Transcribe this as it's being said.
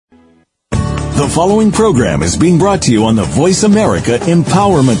The following program is being brought to you on the Voice America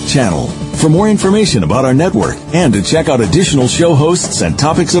Empowerment Channel. For more information about our network and to check out additional show hosts and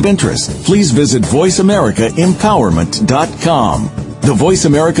topics of interest, please visit voiceamericaempowerment.com. The Voice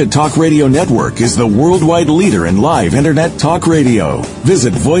America Talk Radio Network is the worldwide leader in live Internet talk radio.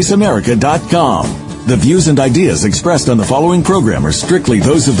 Visit voiceamerica.com. The views and ideas expressed on the following program are strictly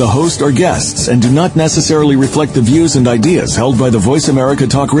those of the host or guests and do not necessarily reflect the views and ideas held by the Voice America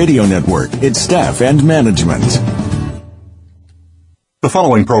Talk Radio Network, its staff, and management. The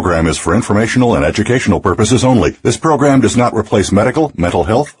following program is for informational and educational purposes only. This program does not replace medical, mental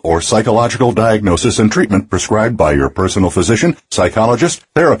health, or psychological diagnosis and treatment prescribed by your personal physician, psychologist,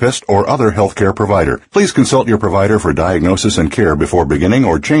 therapist, or other healthcare provider. Please consult your provider for diagnosis and care before beginning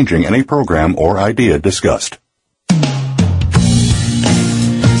or changing any program or idea discussed.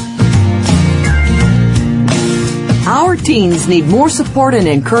 Our teens need more support and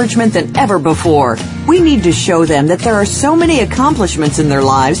encouragement than ever before. We need to show them that there are so many accomplishments in their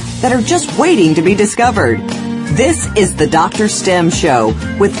lives that are just waiting to be discovered. This is the DrStem Show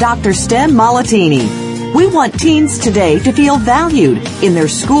with DrStem Malatini. We want teens today to feel valued in their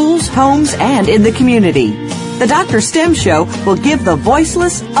schools, homes, and in the community. The DrStem Show will give the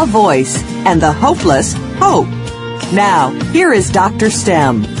voiceless a voice and the hopeless hope. Now, here is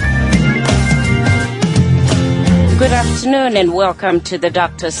DrStem. Good afternoon and welcome to the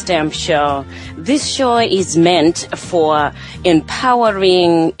DrStem Show. This show is meant for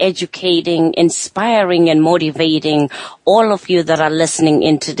empowering, educating, inspiring, and motivating all of you that are listening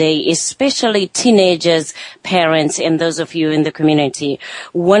in today, especially teenagers, parents, and those of you in the community.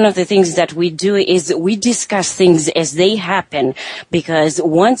 One of the things that we do is we discuss things as they happen, because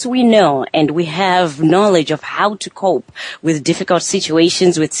once we know and we have knowledge of how to cope with difficult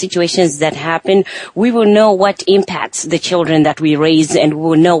situations, with situations that happen, we will know what impacts the children that we raise, and we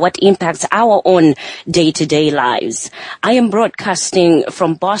will know what impacts our own day-to-day lives. I am broadcasting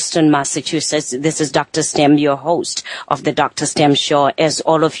from Boston, Massachusetts. This is DrStem, your host of the DrStem Show, as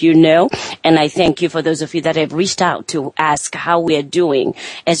all of you know, and I thank you for those of you that have reached out to ask how we're doing.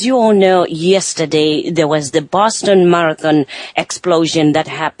 As you all know, yesterday there was the Boston Marathon explosion that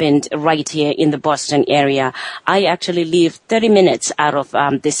happened right here in the Boston area. I actually live 30 minutes out of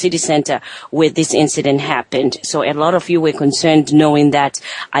the city center where this incident happened. So a lot of you were concerned knowing that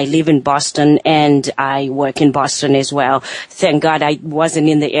I live in Boston and I work in Boston as well. Thank God I wasn't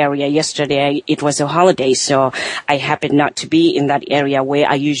in the area yesterday. It was a holiday, so I happened not to be in that area where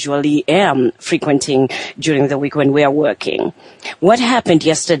I usually am frequenting during the week when we are working. What happened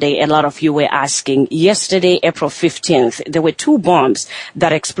yesterday, a lot of you were asking. Yesterday, April 15th, there were two bombs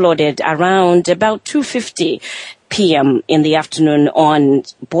that exploded around about 2:50 p.m. in the afternoon on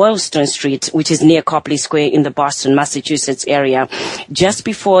Boylston Street, which is near Copley Square in the Boston, Massachusetts area, just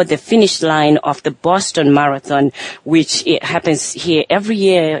before the finish line of the Boston Marathon, which it happens here every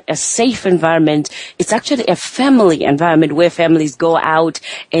year, a safe environment. It's actually a family environment where families go out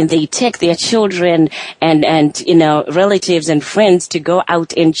and they take their children and relatives and friends to go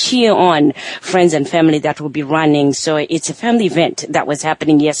out and cheer on friends and family that will be running. So it's a family event that was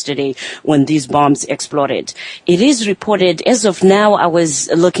happening yesterday when these bombs exploded. It is reported, as of now, I was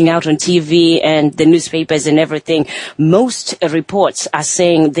looking out on TV and the newspapers and everything, most reports are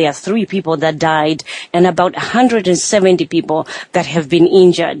saying there are 3 people that died and about 170 people that have been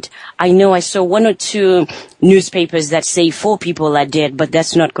injured. I know I saw 1 or 2 newspapers that say 4 people are dead, but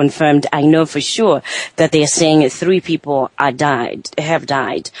that's not confirmed. I know for sure that they are saying 3 people have died.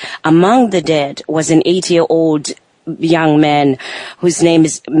 Among the dead was an 8-year-old young man whose name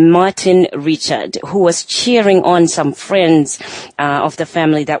is Martin Richard, who was cheering on some friends of the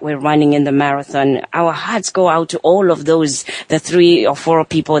family that were running in the marathon. Our hearts go out to all of those, the 3 or 4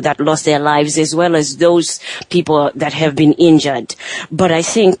 people that lost their lives, as well as those people that have been injured. But I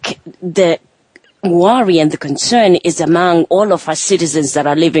think the worry and the concern is among all of our citizens that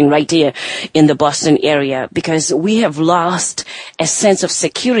are living right here in the Boston area, because we have lost a sense of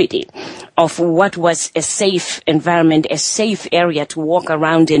security of what was a safe environment, a safe area to walk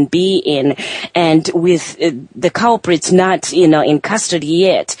around and be in. And with the culprits not, in custody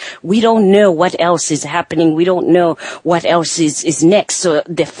yet, we don't know what else is happening. We don't know what else is next. So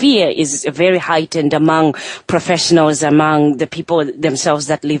the fear is very heightened among professionals, among the people themselves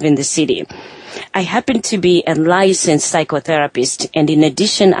that live in the city. I happen to be a licensed psychotherapist, and in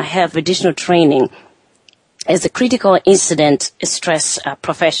addition, I have additional training as a critical incident stress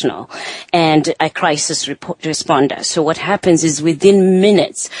professional and a crisis responder. So what happens is within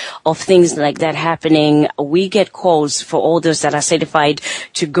minutes of things like that happening, we get calls for all those that are certified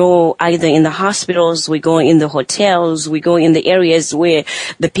to go either in the hospitals, we go in the hotels, we go in the areas where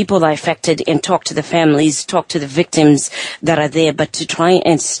the people are affected and talk to the families, talk to the victims that are there, but to try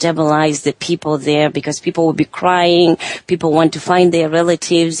and stabilize the people there, because people will be crying, people want to find their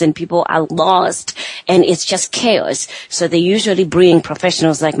relatives, and people are lost, and it's just chaos. So they usually bring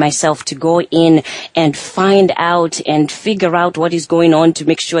professionals like myself to go in and find out and figure out what is going on, to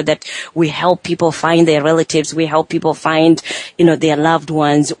make sure that we help people find their relatives, we help people find, their loved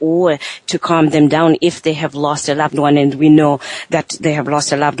ones, or to calm them down if they have lost a loved one, and we know that they have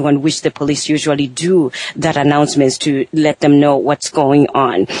lost a loved one, which the police usually do that announcements to let them know what's going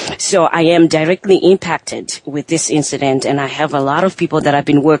on. So I am directly impacted with this incident, and I have a lot of people that I've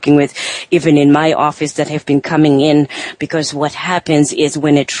been working with, even in my office, that have been coming in, because what happens is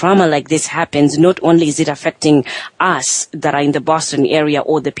when a trauma like this happens, not only is it affecting us that are in the Boston area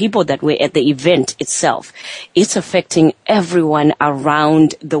or the people that were at the event itself, it's affecting everyone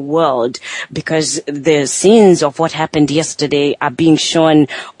around the world, because the scenes of what happened yesterday are being shown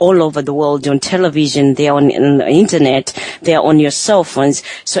all over the world on television, they're on the internet, they're on your cell phones,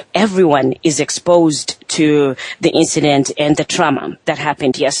 so everyone is exposed to the incident and the trauma that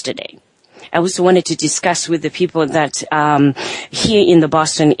happened yesterday. I also wanted to discuss with the people that here in the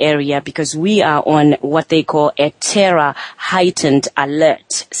Boston area, because we are on what they call a terror heightened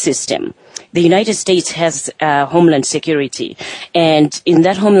alert system. The United States has Homeland Security, and in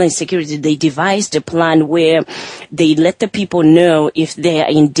that Homeland Security, they devised a plan where they let the people know if they are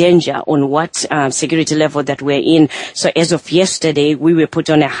in danger on what security level that we're in. So as of yesterday, we were put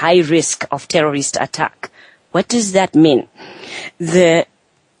on a high risk of terrorist attack. What does that mean? The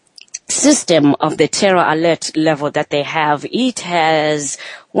system of the terror alert level that they have, it has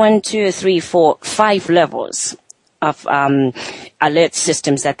 5 levels of alert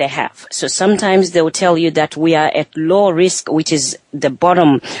systems that they have. So sometimes they will tell you that we are at low risk, which is the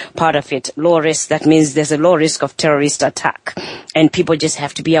bottom part of it. Low risk, that means there's a low risk of terrorist attack. And people just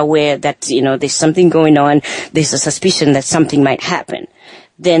have to be aware that, there's something going on. There's a suspicion that something might happen.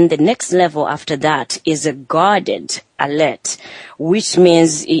 Then the next level after that is a guarded alert, which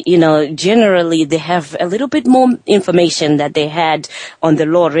means, generally they have a little bit more information that they had on the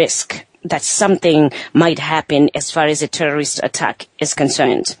low risk, that something might happen as far as a terrorist attack is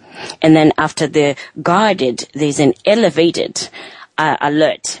concerned. And then after the guarded, there's an elevated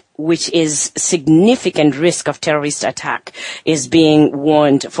alert, which is significant risk of terrorist attack is being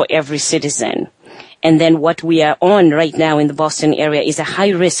warned for every citizen. And then what we are on right now in the Boston area is a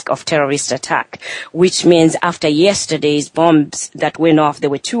high risk of terrorist attack, which means after yesterday's bombs that went off, there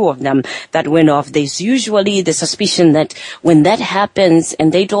were 2 of them that went off. There's usually the suspicion that when that happens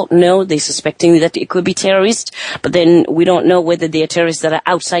and they don't know, they're suspecting that it could be terrorists, but then we don't know whether they are terrorists that are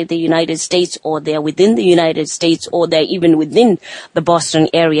outside the United States or they're within the United States or they're even within the Boston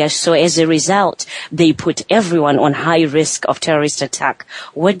area. So as a result, they put everyone on high risk of terrorist attack.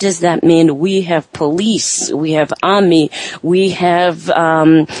 What does that mean? We have police, we have army, we have,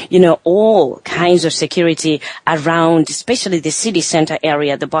 all kinds of security around, especially the city center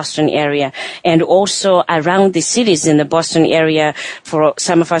area, the Boston area, and also around the cities in the Boston area. For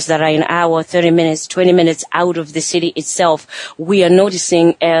some of us that are an hour, 30 minutes, 20 minutes out of the city itself, we are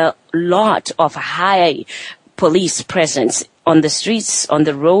noticing a lot of high police presence on the streets, on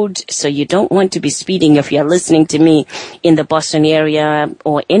the road. So you don't want to be speeding if you're listening to me in the Boston area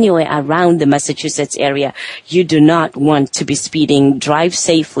or anywhere around the Massachusetts area. You do not want to be speeding. Drive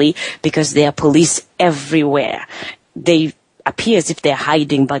safely, because there are police everywhere. They appear as if they're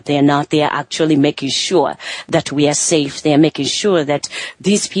hiding, but they're not. They are actually making sure that we are safe. They are making sure that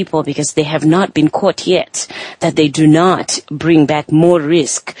these people, because they have not been caught yet, that they do not bring back more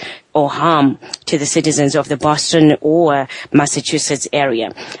risk or harm to the citizens of the Boston or Massachusetts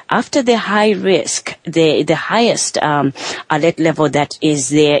area. After the high risk, the highest alert level that is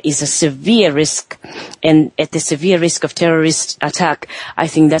there is a severe risk. And at the severe risk of terrorist attack, I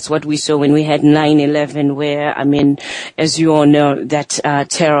think that's what we saw when we had 9/11, where, as you all know, that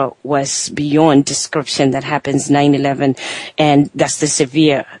terror was beyond description that happens 9/11, and that's the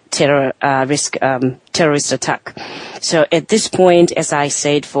severe terror risk terrorist attack. So at this point, as I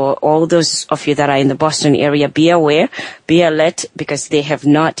said, for all those of you that are in the Boston area, be aware, be alert, because they have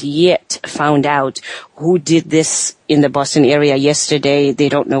not yet found out who did this in the Boston area yesterday. They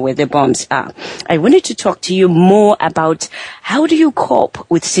don't know where the bombs are. I wanted to talk to you more about how do you cope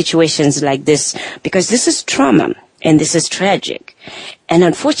with situations like this, because this is trauma and this is tragic. And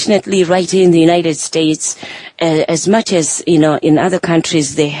unfortunately, right here in the United States, as much as, in other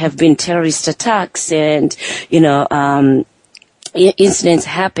countries, there have been terrorist attacks and, incidents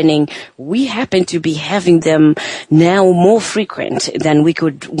happening, we happen to be having them now more frequent than we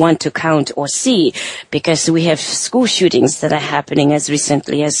could want to count or see, because we have school shootings that are happening as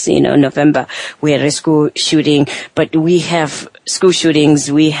recently as, November. We had a school shooting, but we have school shootings.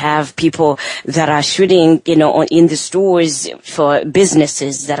 We have people that are shooting, in the stores for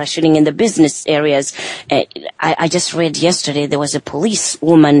businesses, that are shooting in the business areas. I just read yesterday there was a police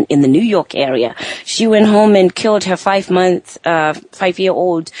woman in the New York area. She went home and killed her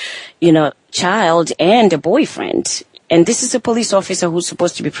 5-year-old, child and a boyfriend. And this is a police officer who's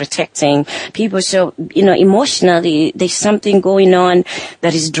supposed to be protecting people. So, emotionally, there's something going on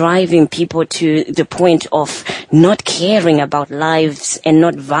that is driving people to the point of not caring about lives and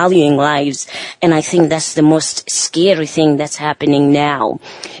not valuing lives. And I think that's the most scary thing that's happening now.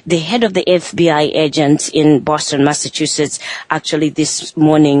 The head of the FBI agent in Boston, Massachusetts, actually this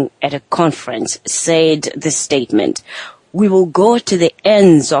morning at a conference said this statement: "We will go to the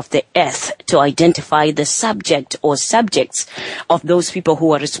ends of the earth to identify the subject or subjects of those people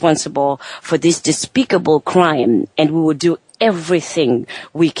who are responsible for this despicable crime, and we will do everything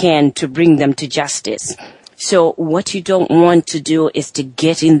we can to bring them to justice." So what you don't want to do is to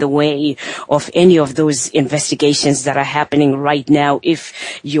get in the way of any of those investigations that are happening right now if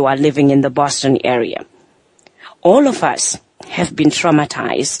you are living in the Boston area. All of us have been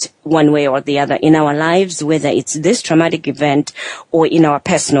traumatized one way or the other in our lives, whether it's this traumatic event or in our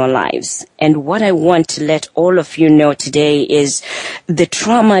personal lives. And what I want to let all of you know today is the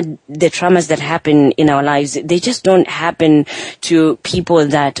traumas that happen in our lives, they just don't happen to people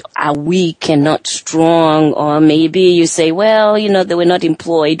that are weak and not strong, or maybe you say, well, they were not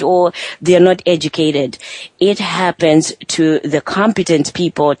employed or they're not educated. It happens to the competent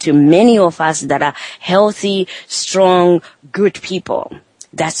people, to many of us that are healthy, strong, good people.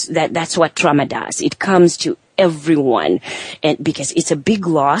 That's what trauma does. It comes to everyone, and because it's a big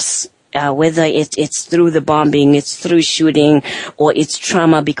loss, whether it's through the bombing, it's through shooting, or it's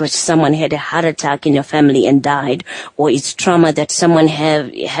trauma because someone had a heart attack in your family and died, or it's trauma that someone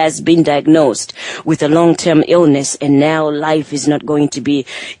has been diagnosed with a long-term illness and now life is not going to be,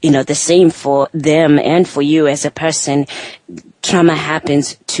 the same for them and for you as a person. Trauma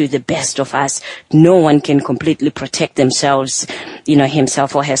happens to the best of us. No one can completely protect themselves,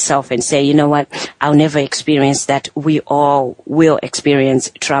 himself or herself, and say, you know what, I'll never experience that. We all will experience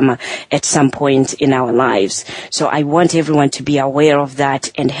trauma at some point in our lives. So I want everyone to be aware of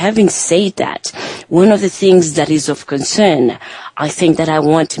that. And having said that, one of the things that is of concern, I think that I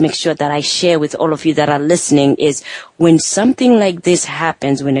want to make sure that I share with all of you that are listening, is when something like this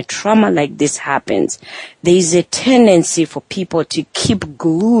happens, when a trauma like this happens, there is a tendency for people to keep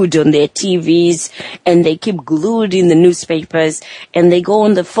glued on their TVs, and they keep glued in the newspapers, and they go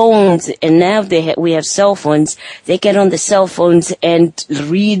on the phones, and now we have cell phones. They get on the cell phones and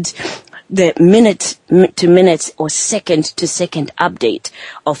read the minute-to-minute or second-to-second update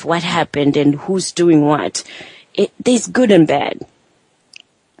of what happened and who's doing what. There's good and bad.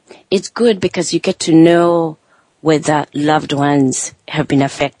 It's good because you get to know whether loved ones have been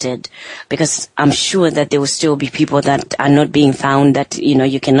affected, because I'm sure that there will still be people that are not being found, that,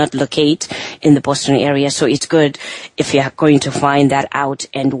 you cannot locate in the Boston area. So it's good if you're going to find that out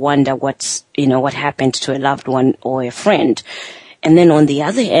and wonder what happened to a loved one or a friend. And then on the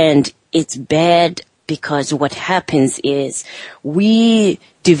other end, it's bad because what happens is we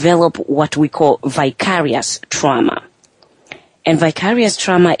develop what we call vicarious trauma. And vicarious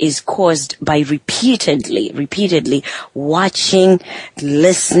trauma is caused by repeatedly watching,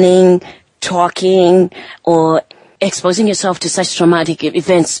 listening, talking, or exposing yourself to such traumatic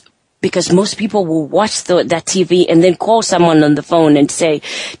events, because most people will watch that TV and then call someone on the phone and say,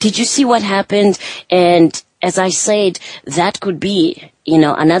 did you see what happened? And as I said, that could be,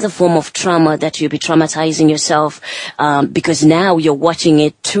 another form of trauma, that you'll be traumatizing yourself, because now you're watching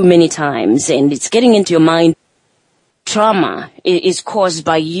it too many times and it's getting into your mind. Trauma is caused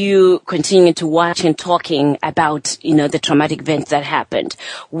by you continuing to watch and talking about, the traumatic event that happened.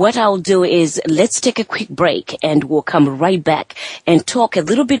 What I'll do is, let's take a quick break and we'll come right back and talk a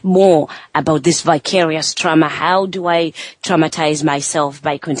little bit more about this vicarious trauma. How do I traumatize myself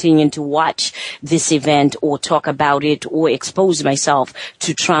by continuing to watch this event or talk about it or expose myself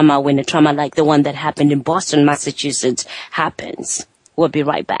to trauma when a trauma like the one that happened in Boston, Massachusetts happens? We'll be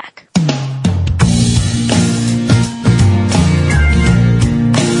right back.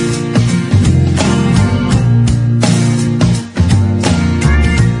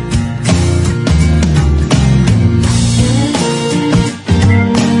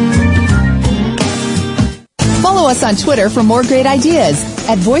 us on Twitter for more great ideas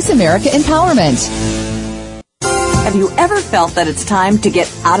at Voice America Empowerment. Have you ever felt that it's time to get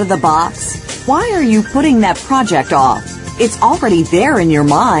out of the box? Why are you putting that project off? It's already there in your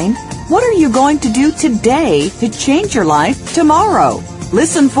mind. What are you going to do today to change your life tomorrow?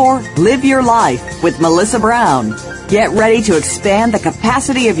 Listen for Live Your Life with Melissa Brown. Get ready to expand the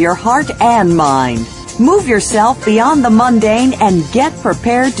capacity of your heart and mind. Move yourself beyond the mundane and get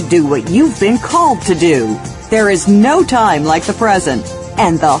prepared to do what you've been called to do. There is no time like the present,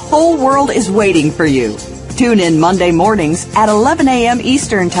 and the whole world is waiting for you. Tune in Monday mornings at 11 a.m.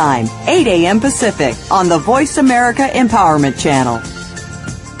 Eastern Time, 8 a.m. Pacific on the Voice America Empowerment Channel.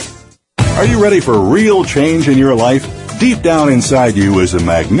 Are you ready for real change in your life? Deep down inside you is a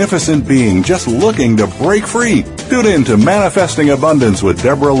magnificent being just looking to break free. Tune in to Manifesting Abundance with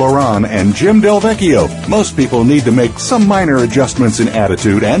Deborah Loran and Jim Del Vecchio. Most people need to make some minor adjustments in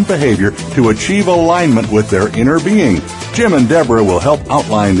attitude and behavior to achieve alignment with their inner being. Jim and Deborah will help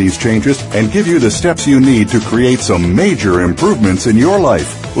outline these changes and give you the steps you need to create some major improvements in your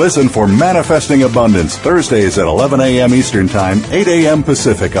life. Listen for Manifesting Abundance Thursdays at 11 a.m. Eastern Time, 8 a.m.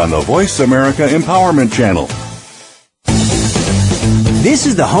 Pacific on the Voice America Empowerment Channel. This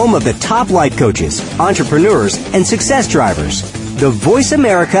is the home of the top life coaches, entrepreneurs, and success drivers. The Voice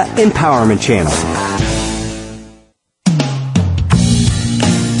America Empowerment Channel.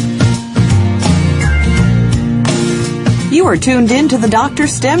 You are tuned in to the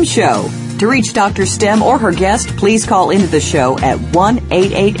DrStem Show. To reach Dr. Stem or her guest, please call into the show at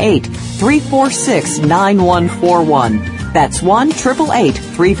 1-888-346-9141. That's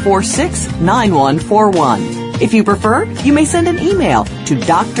 1-888-346-9141. If you prefer, you may send an email to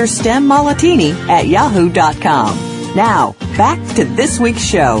drstemmalattini@yahoo.com. Now, back to this week's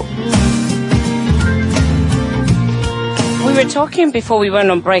show. We were talking before we went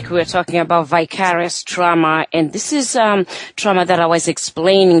on break, we were talking about vicarious trauma, and this is trauma that I was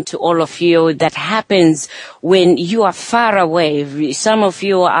explaining to all of you that happens when you are far away. Some of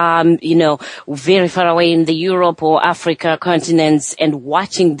you are, very far away in the Europe or Africa continents and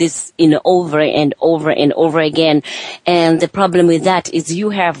watching this, over and over and over again. And the problem with that is you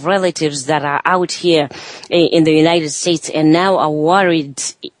have relatives that are out here in the United States and now are worried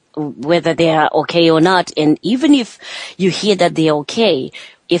whether they are okay or not. And even if you hear that they're okay,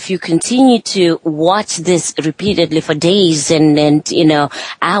 if you continue to watch this repeatedly for days and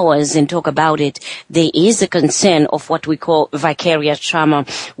hours and talk about it, there is a concern of what we call vicarious trauma,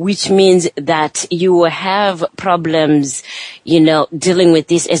 which means that you will have problems, dealing with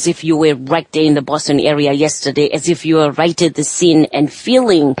this as if you were right there in the Boston area yesterday, as if you were right at the scene and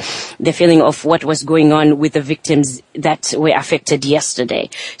feeling the feeling of what was going on with the victims that were affected yesterday.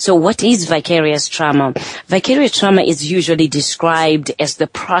 So what is vicarious trauma? Vicarious trauma is usually described as the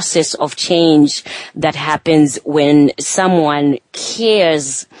process of change that happens when someone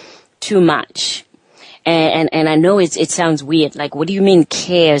cares too much. And I know it sounds weird. Like, what do you mean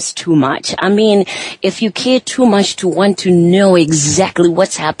cares too much? I mean, if you care too much to want to know exactly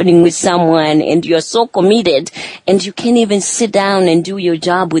what's happening with someone and you're so committed and you can't even sit down and do your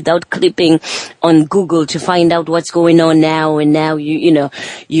job without clipping on Google to find out what's going on now, and now you're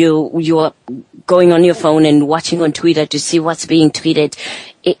going on your phone and watching on Twitter to see what's being tweeted.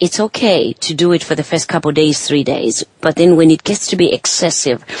 It's okay to do it for the first couple of days, 3 days. But then when it gets to be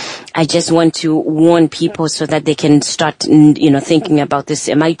excessive, I just want to warn people so that they can start, thinking about this.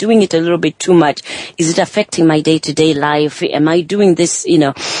 Am I doing it a little bit too much? Is it affecting my day-to-day life? Am I doing this,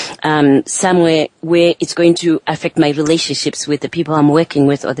 somewhere where it's going to affect my relationships with the people I'm working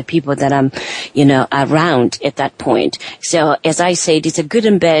with or the people that I'm, around at that point? So as I said, it's a good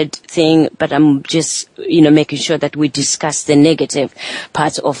and bad thing, but I'm just, making sure that we discuss the negative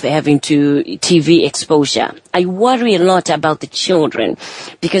parts of having to TV exposure. I worry a lot about the children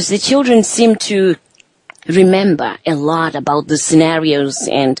because the children seem to remember a lot about the scenarios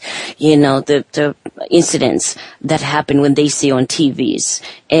and, the incidents that happen when they see on TVs.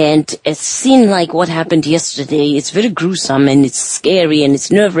 And it seemed like what happened yesterday, it's very gruesome and it's scary and it's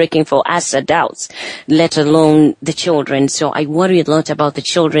nerve-wracking for us adults, let alone the children. So I worry a lot about the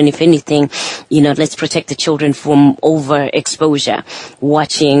children. If anything, let's protect the children from overexposure,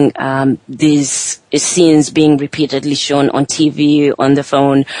 watching these scenes being repeatedly shown on TV, on the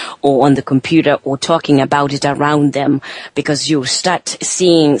phone, or on the computer, or talking about it around them, because you start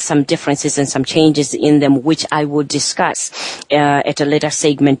seeing some differences and some changes in them, which I will discuss at a later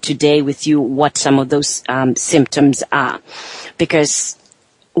segment today with you, what some of those symptoms are. Because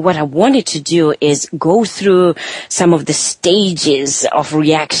what I wanted to do is go through some of the stages of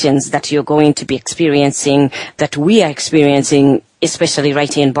reactions that you're going to be experiencing, that we are experiencing, especially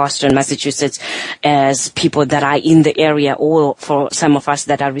right here in Boston, Massachusetts, as people that are in the area, or for some of us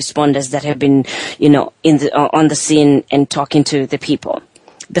that are responders that have been, on the scene and talking to the people.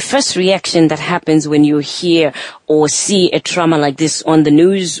 The first reaction that happens when you hear or see a trauma like this on the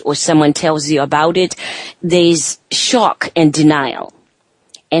news or someone tells you about it, there's shock and denial.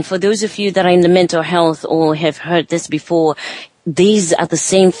 And for those of you that are in the mental health or have heard this before, these are the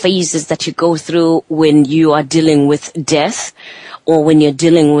same phases that you go through when you are dealing with death, or when you're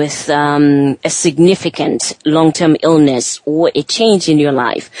dealing with a significant long-term illness or a change in your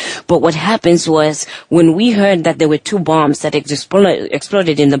life. But what happens was, when we heard that there were 2 bombs that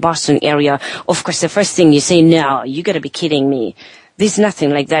exploded in the Boston area, of course, the first thing you say, no, you got to be kidding me. There's nothing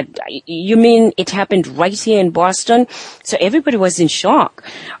like that. You mean it happened right here in Boston? So everybody was in shock.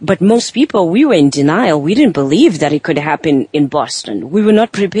 But most people, we were in denial. We didn't believe that it could happen in Boston. We were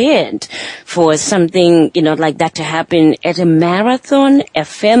not prepared for something, like that to happen at a marathon, a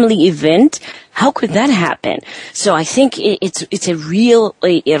family event. How could that happen? So I think it's a real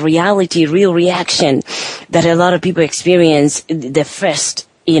reaction that a lot of people experience the first,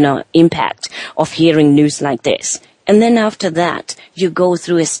 impact of hearing news like this. And then after that, you go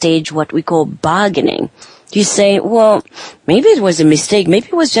through a stage what we call bargaining. You say, well, maybe it was a mistake. Maybe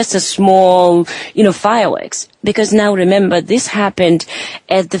it was just a small, fireworks. Because now remember, this happened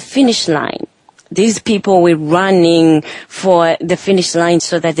at the finish line. These people were running for the finish line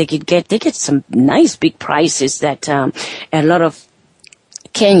so that they get some nice big prizes that a lot of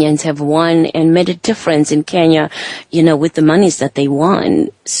Kenyans have won and made a difference in Kenya, with the monies that they won.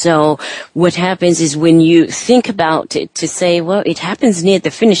 So what happens is, when you think about it, to say, well, it happens near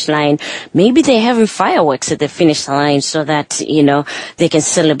the finish line, maybe they're having fireworks at the finish line so that, they can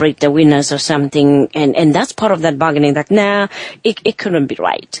celebrate the winners or something. And that's part of that bargaining, that, it couldn't be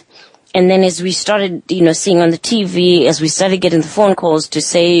right. And then as we started, seeing on the TV, as we started getting the phone calls to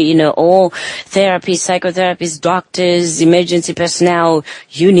say, all therapists, psychotherapists, doctors, emergency personnel,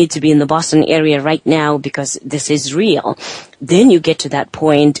 you need to be in the Boston area right now because this is real. Then you get to that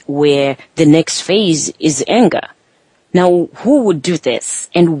point where the next phase is anger. Now, who would do this?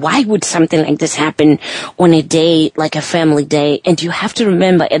 And why would something like this happen on a day like a family day? And you have to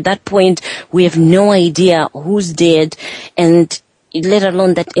remember, at that point, we have no idea who's dead, and let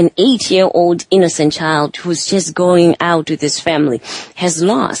alone that an 8-year-old innocent child who's just going out with his family has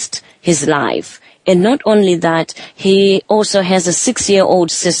lost his life. And not only that, he also has a 6-year-old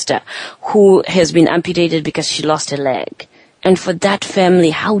sister who has been amputated because she lost her leg. And for that family,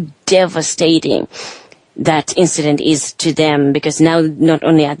 how devastating that incident is to them, because now not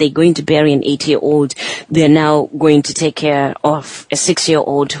only are they going to bury an 8-year-old, they're now going to take care of a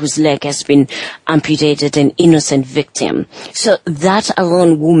 6-year-old whose leg has been amputated, an innocent victim. So that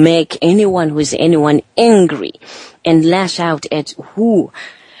alone will make anyone angry and lash out at who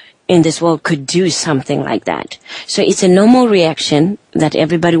in this world could do something like that. So it's a normal reaction that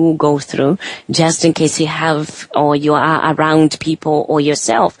everybody will go through, just in case you have, or you are around people or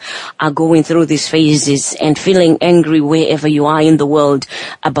yourself are going through these phases and feeling angry wherever you are in the world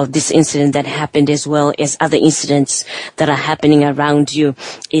about this incident that happened, as well as other incidents that are happening around you.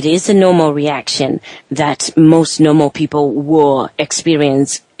 It is a normal reaction that most normal people will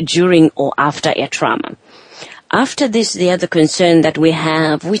experience during or after a trauma. After this, the other concern that we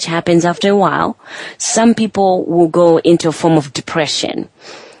have, which happens after a while, some people will go into a form of depression.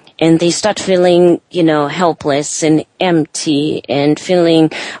 And they start feeling, helpless and empty and feeling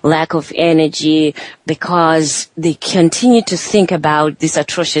lack of energy because they continue to think about this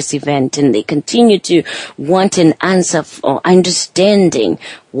atrocious event, and they continue to want an answer or understanding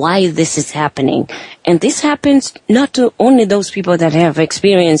why this is happening. And this happens not to only those people that have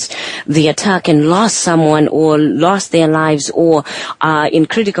experienced the attack and lost someone or lost their lives or are in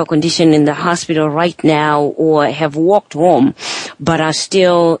critical condition in the hospital right now or have walked home but are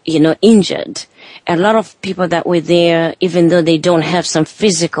still, injured. A lot of people that were there, even though they don't have some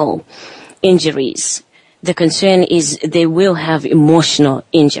physical injuries, the concern is they will have emotional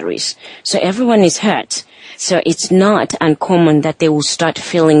injuries. So everyone is hurt. So it's not uncommon that they will start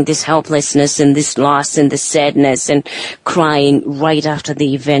feeling this helplessness and this loss and this sadness and crying right after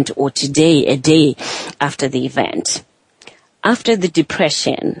the event, or a day after the event. After the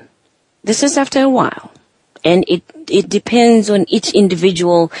depression, this is after a while. And it depends on each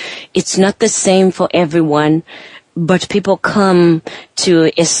individual. It's not the same for everyone, but people come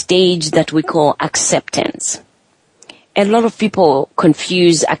to a stage that we call acceptance. A lot of people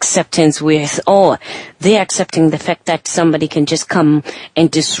confuse acceptance with, they're accepting the fact that somebody can just come and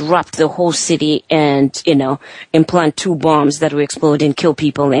disrupt the whole city and, implant 2 bombs that will explode and kill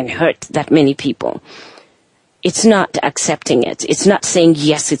people and hurt that many people. It's not accepting it. It's not saying,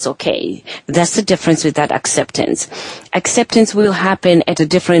 yes, it's okay. That's the difference with that acceptance. Acceptance will happen at a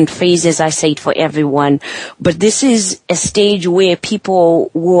different phase, as I said, for everyone. But this is a stage where people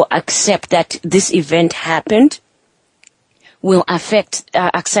will accept that this event happened, will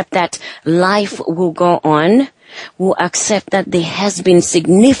accept that life will go on, will accept that there has been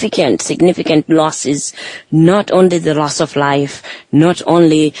significant losses, not only the loss of life, not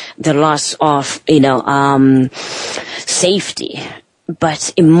only the loss of, safety,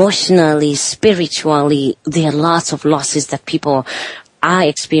 but emotionally, spiritually, there are lots of losses that people are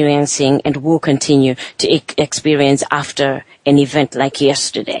experiencing and will continue to experience after an event like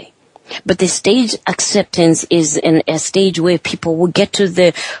yesterday. But the stage acceptance is a stage where people will get to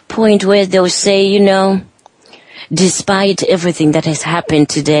the point where they'll say, despite everything that has happened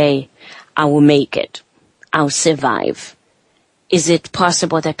today, I will make it. I'll survive. Is it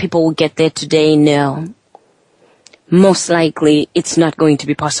possible that people will get there today? No. Most likely, it's not going to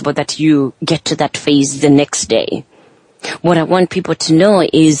be possible that you get to that phase the next day. What I want people to know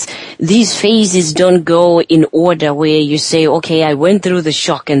is these phases don't go in order where you say, okay, I went through the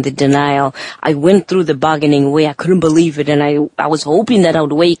shock and the denial. I went through the bargaining where I couldn't believe it, and I was hoping that I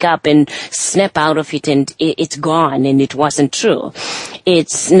would wake up and snap out of it, and it's gone, and it wasn't true.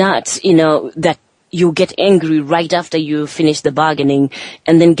 It's not, that you get angry right after you finish the bargaining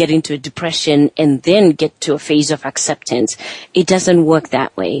and then get into a depression and then get to a phase of acceptance. It doesn't work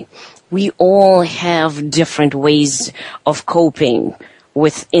that way. We all have different ways of coping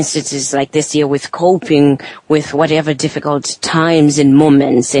with instances like this year, with coping with whatever difficult times and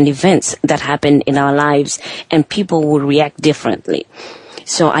moments and events that happen in our lives, and people will react differently.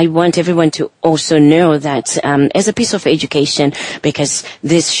 So I want everyone to also know that as a piece of education, because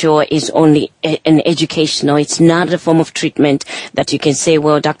this show is only an educational, it's not a form of treatment that you can say,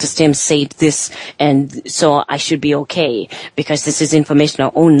 well, Dr. Stem said this, and so I should be okay, because this is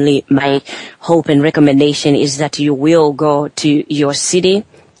informational only. My hope and recommendation is that you will go to your city,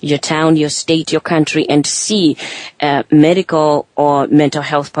 your town, your state, your country, and see a medical or mental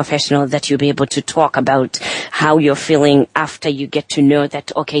health professional that you'll be able to talk about how you're feeling after you get to know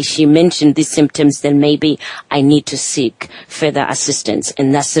that, okay, she mentioned these symptoms, then maybe I need to seek further assistance.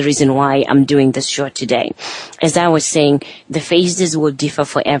 And that's the reason why I'm doing this show today. As I was saying, the phases will differ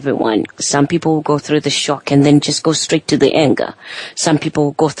for everyone. Some people will go through the shock and then just go straight to the anger. Some people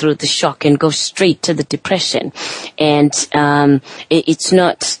will go through the shock and go straight to the depression. And it's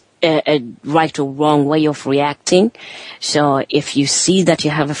not a right or wrong way of reacting. So if you see that you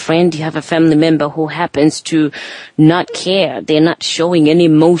have a friend, you have a family member who happens to not care, they're not showing any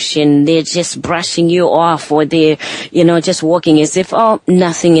emotion, they're just brushing you off, or they're, just walking as if,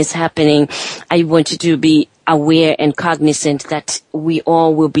 nothing is happening, I want you to be aware and cognizant that we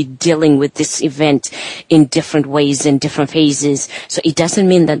all will be dealing with this event in different ways and different phases. So it doesn't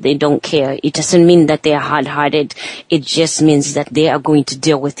mean that they don't care. It doesn't mean that they are hard-hearted. It just means that they are going to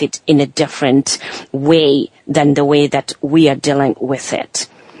deal with it in a different way than the way that we are dealing with it.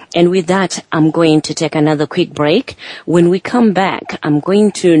 And with that, I'm going to take another quick break. When we come back, I'm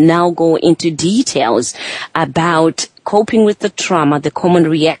going to now go into details about coping with the trauma, the common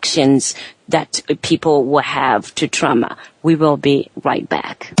reactions that people will have to trauma. We will be right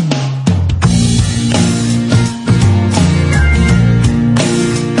back.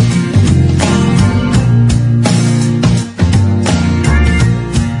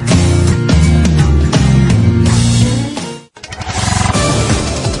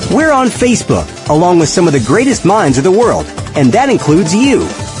 We're on Facebook, along with some of the greatest minds of the world, and that includes you.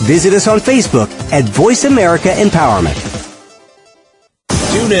 Visit us on Facebook at Voice America Empowerment.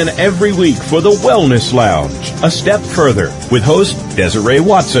 Tune in every week for the Wellness Lounge, A Step Further, with host Desiree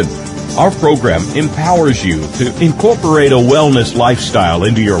Watson. Our program empowers you to incorporate a wellness lifestyle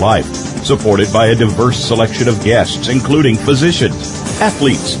into your life, supported by a diverse selection of guests, including physicians,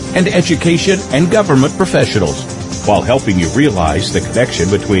 athletes, and education and government professionals, while helping you realize the connection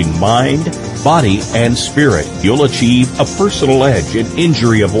between mind, body, and spirit. You'll achieve a personal edge in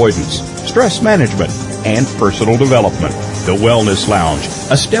injury avoidance, stress management, and personal development. The Wellness Lounge,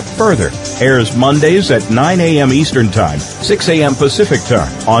 A Step Further, airs Mondays at 9 a.m. Eastern Time, 6 a.m. Pacific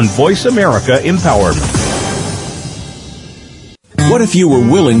Time on Voice America Empowerment. What if you were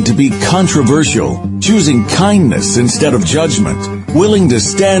willing to be controversial, choosing kindness instead of judgment, willing to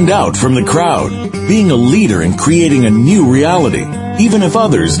stand out from the crowd, being a leader and creating a new reality, even if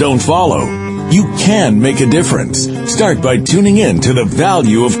others don't follow? You can make a difference. Start by tuning in to The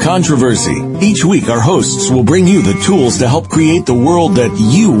Value of Controversy. Each week, our hosts will bring you the tools to help create the world that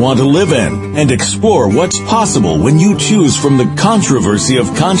you want to live in and explore what's possible when you choose from the controversy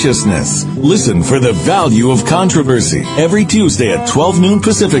of consciousness. Listen for The Value of Controversy every Tuesday at 12 noon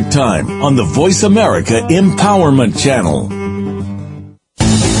Pacific Time on the Voice America Empowerment Channel.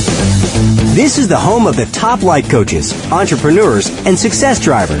 This is the home of the top life coaches, entrepreneurs, and success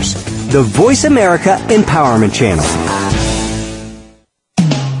drivers. The Voice America Empowerment Channel.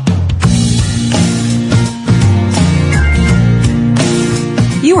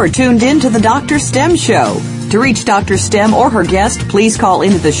 You are tuned in to the DrStem Show. To reach Dr. Stem or her guest, please call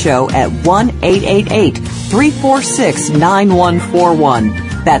into the show at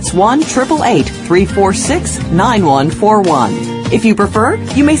 1-888-346-9141. That's 1-888-346-9141. If you prefer,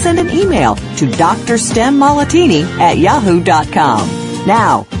 you may send an email to drstemmolitini@yahoo.com.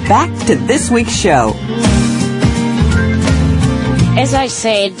 Now, back to this week's show. As I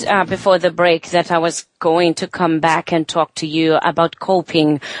said before the break that I was going to come back and talk to you about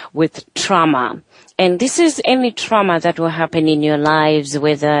coping with trauma. And this is any trauma that will happen in your lives,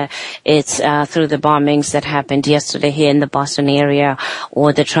 whether it's through the bombings that happened yesterday here in the Boston area,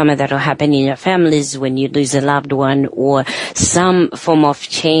 or the trauma that will happen in your families when you lose a loved one, or some form of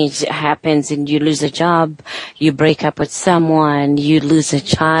change happens and you lose a job, you break up with someone, you lose a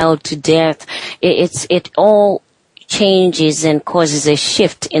child to death. It all changes and causes a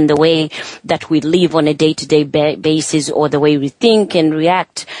shift in the way that we live on a day-to-day basis, or the way we think and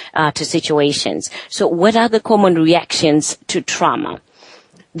react to situations. So what are the common reactions to trauma?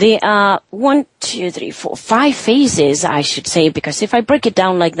 There are 5 phases, I should say, because if I break it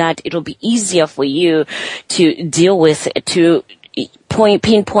down like that, it'll be easier for you to deal with, to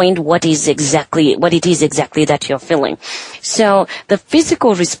pinpoint what it is exactly that you're feeling. So the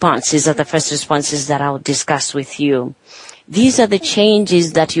physical responses are the first responses that I'll discuss with you. These are the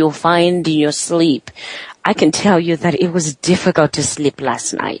changes that you'll find in your sleep. I can tell you that it was difficult to sleep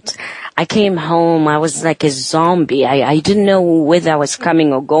last night. I came home, I was like a zombie. I didn't know whether I was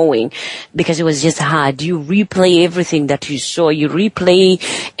coming or going because it was just hard. You replay everything that you saw, you replay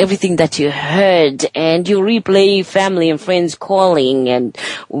everything that you heard, and you replay family and friends calling and,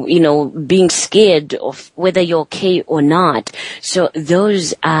 being scared of whether you're okay or not. So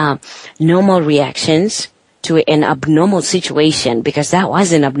those are normal reactions to an abnormal situation, because that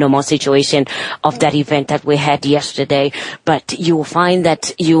was an abnormal situation of that event that we had yesterday. But you will find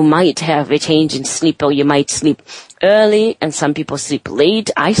that you might have a change in sleep, or you might sleep early, and some people sleep late.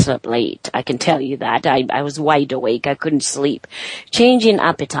 I slept late. I can tell you that. I was wide awake. I couldn't sleep. Change in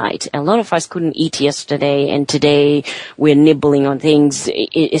appetite. A lot of us couldn't eat yesterday, and today we're nibbling on things.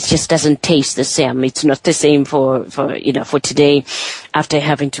 It just doesn't taste the same. It's not the same for today after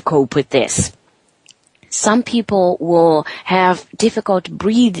having to cope with this. Some people will have difficult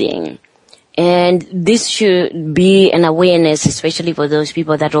breathing, and this should be an awareness, especially for those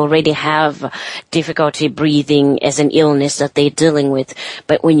people that already have difficulty breathing as an illness that they're dealing with.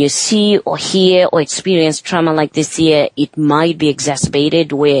 But when you see or hear or experience trauma like this here, it might be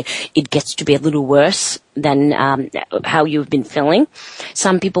exacerbated where it gets to be a little worse than how you've been feeling.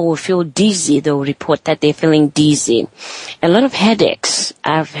 Some people will feel dizzy. They'll report that they're feeling dizzy. A lot of headaches.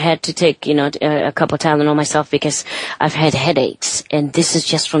 I've had to take, a couple of Tylenol myself because I've had headaches. And this is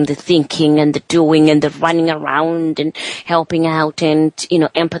just from the thinking and the doing and the running around and helping out and,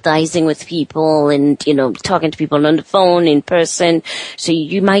 empathizing with people and, talking to people on the phone, in person. So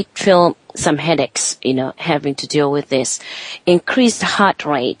you might feel some headaches, having to deal with this. Increased heart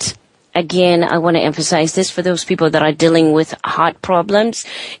rate. Again, I want to emphasize this for those people that are dealing with heart problems.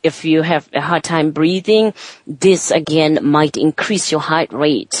 If you have a hard time breathing, this again might increase your heart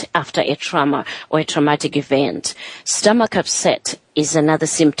rate after a trauma or a traumatic event. Stomach upset is another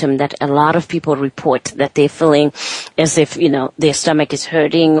symptom that a lot of people report, that they're feeling as if, their stomach is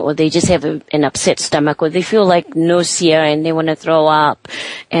hurting, or they just have an upset stomach, or they feel like nausea and they want to throw up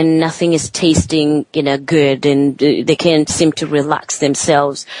and nothing is tasting, good, and they can't seem to relax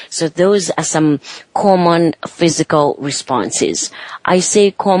themselves. So those are some common physical responses. I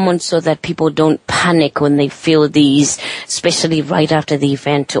say common so that people don't panic when they feel these, especially right after the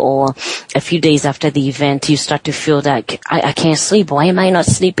event or a few days after the event. You start to feel like, I can't sleep. Why am I not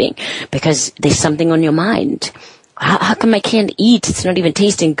sleeping? Because there's something on your mind. How come I can't eat? It's not even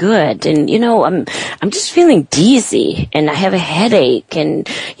tasting good. And, I'm just feeling dizzy, and I have a headache, and,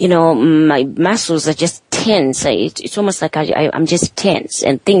 my muscles are just tense. It's almost like I'm just tense,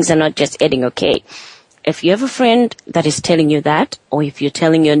 and things are not just getting okay. if you have a friend that is telling you that, or if you're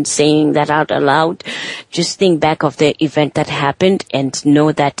telling you and saying that out aloud, just think back of the event that happened and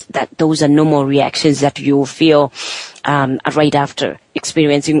know that those are normal reactions that you will feel right after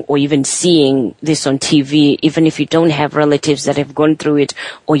experiencing or even seeing this on TV. Even if you don't have relatives that have gone through it,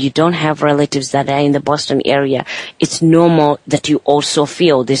 or you don't have relatives that are in the Boston area, it's normal that you also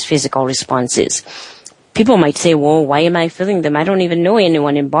feel these physical responses. People might say, well, why am I feeling them? I don't even know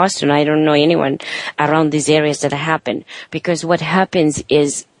anyone in Boston. I don't know anyone around these areas that happen. Because what happens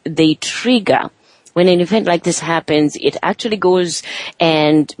is they trigger. When an event like this happens, it actually goes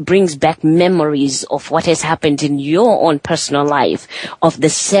and brings back memories of what has happened in your own personal life, of the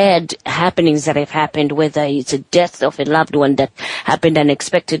sad happenings that have happened, whether it's a death of a loved one that happened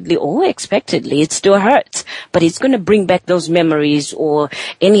unexpectedly or expectedly. It still hurts, but it's going to bring back those memories, or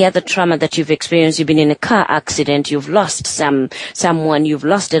any other trauma that you've experienced. You've been in a car accident, you've lost someone, you've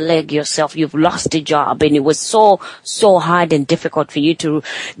lost a leg yourself, you've lost a job, and it was so hard and difficult for you to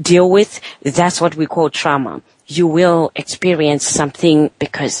deal with. That's what we call trauma. You will experience something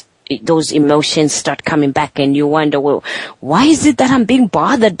because those emotions start coming back, and you wonder, well, why is it that I'm being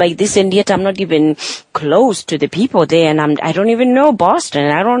bothered by this, and yet I'm not even close to the people there, and I don't even know Boston,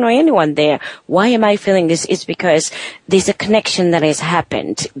 I don't know anyone there. Why am I feeling this? It's because there's a connection that has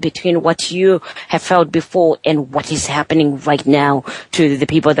happened between what you have felt before and what is happening right now to the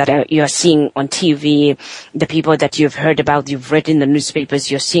people that you're seeing on TV, the people that you've heard about, you've read in the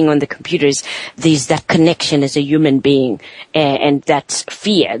newspapers, you're seeing on the computers. There's that connection as a human being, and that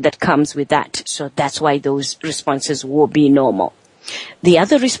fear that comes with that. So that's why those responses will be normal. The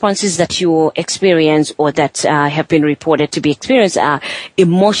other responses that you will experience, or that have been reported to be experienced, are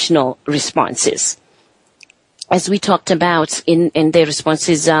emotional responses. As we talked about in the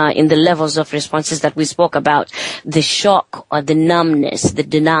responses, in the levels of responses that we spoke about, the shock or the numbness, the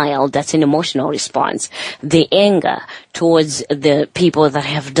denial, that's an emotional response. The anger towards the people that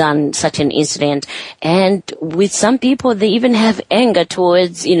have done such an incident. And with some people, they even have anger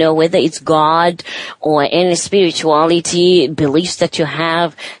towards, whether it's God or any spirituality, beliefs that you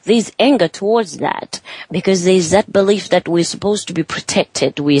have. There's anger towards that, because there's that belief that we're supposed to be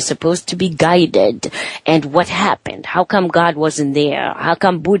protected, we're supposed to be guided. And what happened? How come God wasn't there? How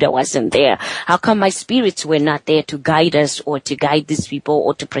come Buddha wasn't there? How come my spirits were not there to guide us, or to guide these people,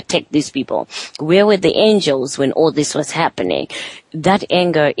 or to protect these people? Where were the angels when all this was happening? That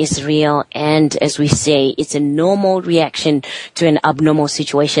anger is real, and as we say, it's a normal reaction to an abnormal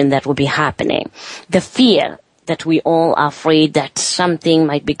situation that will be happening. The fear that we all are afraid that something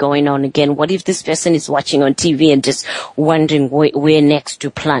might be going on again. What if this person is watching on TV and just wondering where next to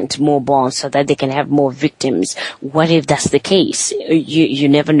plant more bombs so that they can have more victims? What if that's the case? You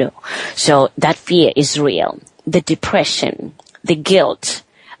never know. So that fear is real. The depression, the guilt,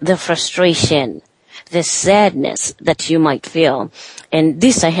 the frustration, the sadness that you might feel. And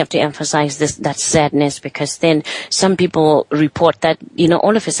this, I have to emphasize that sadness, because then some people report that,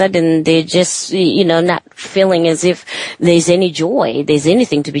 all of a sudden they're just, not feeling as if there's any joy, there's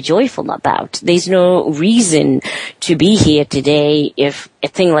anything to be joyful about. There's no reason to be here today if a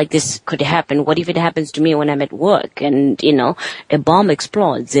thing like this could happen. What if it happens to me when I'm at work and, a bomb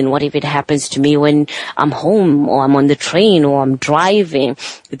explodes? And what if it happens to me when I'm home, or I'm on the train, or I'm driving?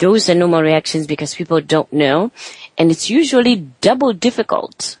 Those are normal reactions because people don't know. And it's usually double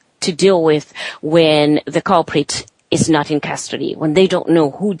difficult to deal with when the culprit is not in custody, when they don't know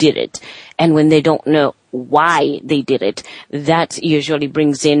who did it, and when they don't know why they did it. That usually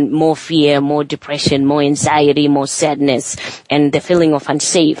brings in more fear, more depression, more anxiety, more sadness, and the feeling of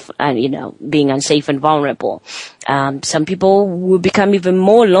unsafe, being unsafe and vulnerable. Some people will become even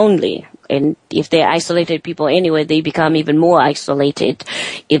more lonely. And if they're isolated people anyway, they become even more isolated.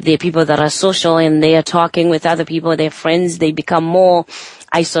 If they're people that are social and they are talking with other people, their friends, they become more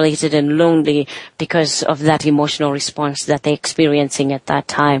isolated and lonely because of that emotional response that they're experiencing at that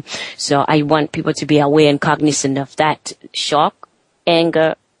time. So I want people to be aware and cognizant of that. Shock,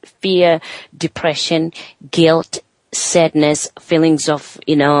 anger, fear, depression, guilt, sadness, feelings of,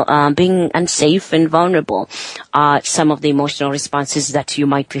 being unsafe and vulnerable are some of the emotional responses that you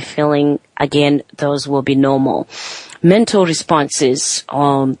might be feeling. Again, those will be normal. Mental responses,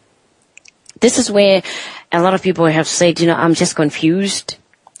 this is where a lot of people have said, I'm just confused.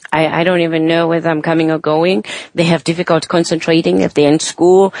 I don't even know whether I'm coming or going. They have difficulty concentrating. If they're in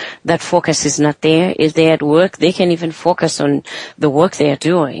school, that focus is not there. If they're at work, they can't even focus on the work they're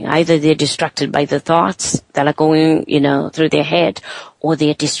doing. Either they're distracted by the thoughts that are going, through their head, or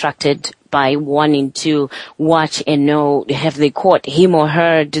they're distracted by wanting to watch and know, have they caught him or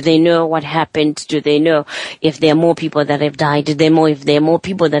her? Do they know what happened? Do they know if there are more people that have died? Do they know if there are more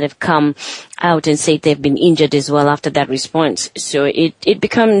people that have come out and say they've been injured as well after that response? So it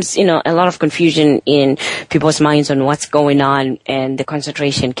becomes, a lot of confusion in people's minds on what's going on, and the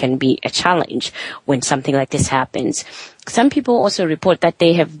concentration can be a challenge when something like this happens. Some people also report that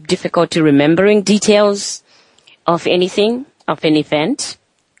they have difficulty remembering details of anything, of an event,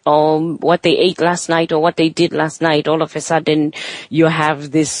 or what they ate last night or what they did last night. All of a sudden you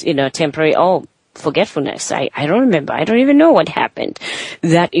have this, temporary, forgetfulness. I don't remember. I don't even know what happened.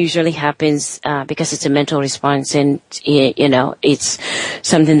 That usually happens because it's a mental response, and it's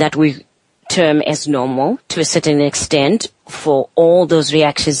something that we term as normal to a certain extent for all those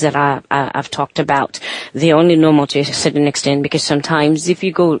reactions that I've talked about. They're only normal to a certain extent, because sometimes if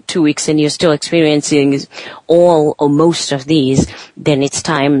you go 2 weeks and you're still experiencing all or most of these, then it's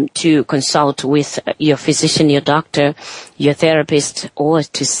time to consult with your physician, your doctor, your therapist, or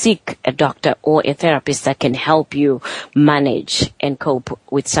to seek a doctor or a therapist that can help you manage and cope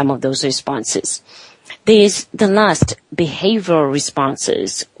with some of those responses. There's the last, behavioral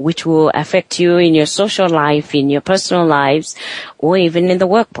responses, which will affect you in your social life, in your personal lives, or even in the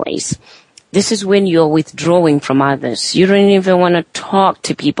workplace. This is when you're withdrawing from others. You don't even want to talk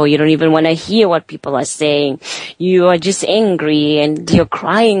to people. You don't even want to hear what people are saying. You are just angry and you're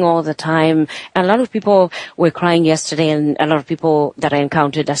crying all the time. A lot of people were crying yesterday, and a lot of people that I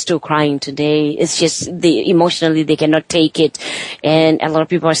encountered are still crying today. It's just emotionally they cannot take it. And a lot of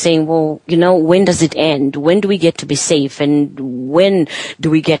people are saying, well, when does it end? When do we get to be safe? And when do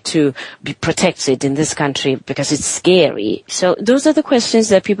we get to be protected in this country? Because it's scary. So those are the questions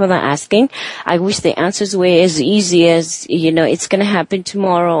that people are asking. I wish the answers were as easy as, it's going to happen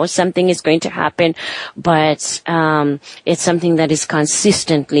tomorrow or something is going to happen. But it's something that is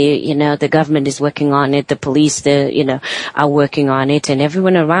consistently, the government is working on it. The police, are working on it. And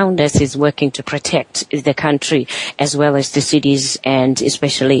everyone around us is working to protect the country as well as the cities, and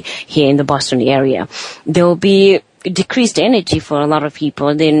especially here in the Boston area. There will be decreased energy for a lot of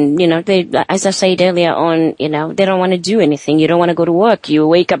people. Then, they, as I said earlier on, they don't want to do anything. You don't want to go to work. You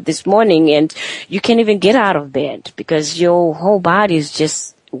wake up this morning and you can't even get out of bed because your whole body is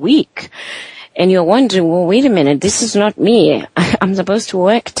just weak. And you're wondering, well, wait a minute, this is not me. I'm supposed to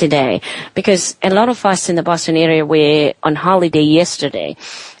work today. Because a lot of us in the Boston area were on holiday yesterday.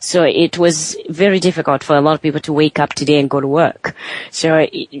 So it was very difficult for a lot of people to wake up today and go to work. So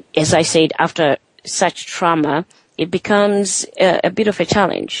as I said, after such trauma, it becomes a bit of a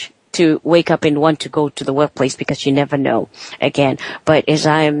challenge to wake up and want to go to the workplace, because you never know again. But as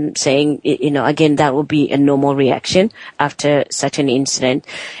I'm saying, again, that will be a normal reaction after such an incident.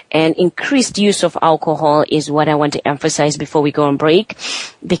 And increased use of alcohol is what I want to emphasize before we go on break,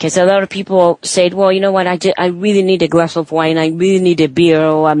 because a lot of people said, well, you know what, I really need a glass of wine, I really need a beer,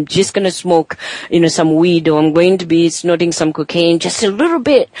 or I'm just going to smoke, some weed, or I'm going to be snorting some cocaine, just a little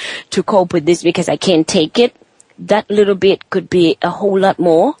bit to cope with this because I can't take it. That little bit could be a whole lot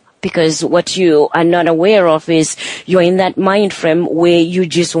more, because what you are not aware of is you're in that mind frame where you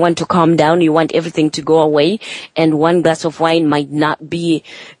just want to calm down, you want everything to go away, and one glass of wine might not be,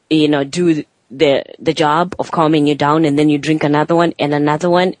 do the job of calming you down, and then you drink another one,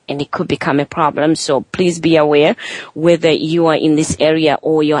 and it could become a problem. So please be aware, whether you are in this area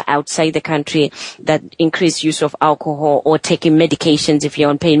or you're outside the country, that increased use of alcohol or taking medications, if you're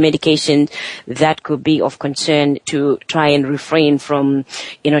on pain medication, that could be of concern, to try and refrain from,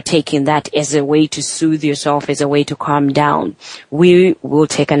 taking that as a way to soothe yourself, as a way to calm down. We will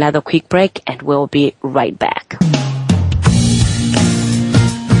take another quick break and we'll be right back.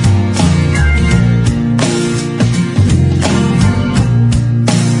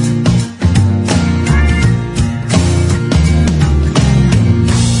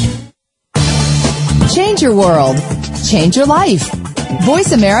 Change your world. Change your life.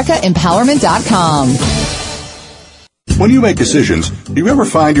 VoiceAmericaEmpowerment.com. When you make decisions, do you ever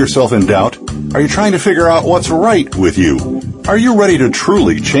find yourself in doubt? Are you trying to figure out what's right with you? Are you ready to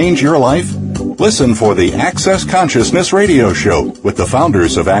truly change your life? Listen for the Access Consciousness radio show with the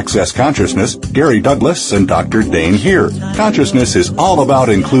founders of Access Consciousness, Gary Douglas and Dr. Dane Here. Consciousness is all about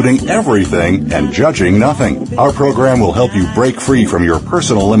including everything and judging nothing. Our program will help you break free from your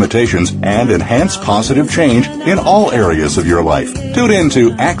personal limitations and enhance positive change in all areas of your life. Tune in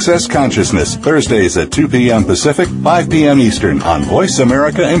to Access Consciousness, Thursdays at 2 p.m. Pacific, 5 p.m. Eastern on Voice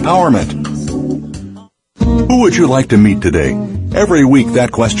America Empowerment. Who would you like to meet today? Every week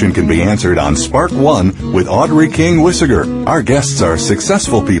that question can be answered on Spark One with Audrey King Wissiger. Our guests are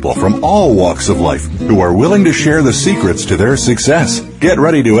successful people from all walks of life who are willing to share the secrets to their success. Get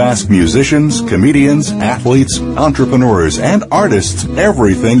ready to ask musicians, comedians, athletes, entrepreneurs, and artists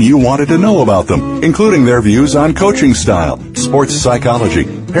everything you wanted to know about them, including their views on coaching style, sports psychology,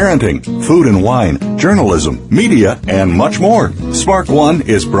 parenting, food and wine, journalism, media, and much more. Spark One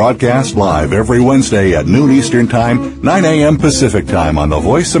is broadcast live every Wednesday at noon Eastern Time, 9 a.m. Pacific Time on the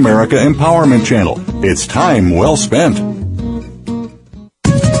Voice America Empowerment Channel. It's time well spent.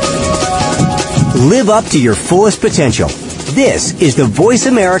 Live up to your fullest potential. This is the Voice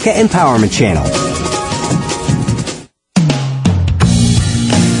America Empowerment Channel.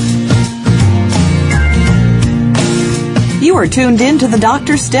 You are tuned in to the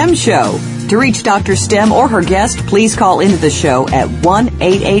DrStem Show. To reach Dr. Stem or her guest, please call into the show at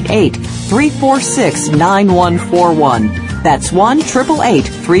 1-888-346-9141. That's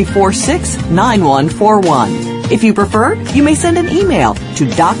 1-888-346-9141. If you prefer, you may send an email to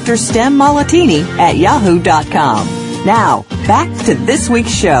drstemmalattini@yahoo.com. Now, back to this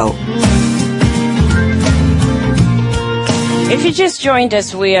week's show. If you just joined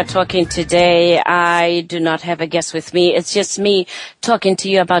us, we are talking today. I do not have a guest with me. It's just me talking to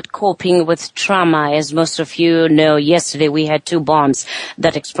you about coping with trauma. As most of you know, yesterday we had 2 bombs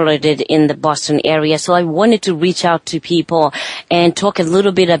that exploded in the Boston area. So I wanted to reach out to people and talk a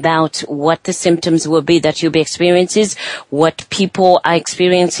little bit about what the symptoms will be that you'll be experiencing, what people are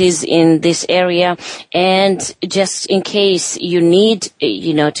experiencing in this area, and just in case you need,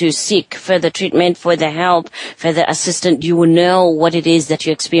 to seek further treatment, further help, further assistance, you will know what it is that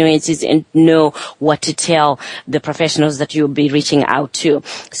you're experiencing and know what to tell the professionals that you'll be reaching out to.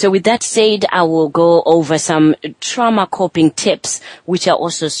 So with that said, I will go over some trauma coping tips, which are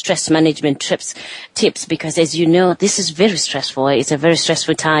also stress management tips, because as you know, this is very stressful. It's a very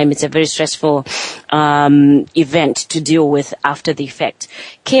stressful time. It's a very stressful event to deal with after the effect.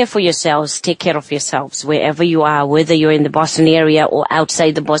 Care for yourselves. Take care of yourselves wherever you are, whether you're in the Boston area or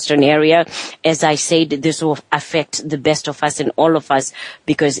outside the Boston area. As I said, this will affect the best of us and all of us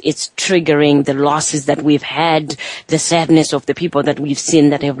because it's triggering the losses that we've had, the sadness of the people that we've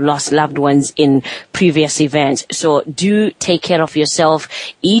seen that have lost loved ones in previous events. So do take care of yourself.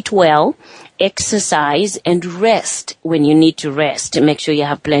 Eat well. Exercise and rest when you need to rest. Make sure you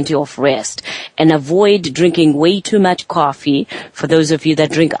have plenty of rest and avoid drinking way too much coffee. For those of you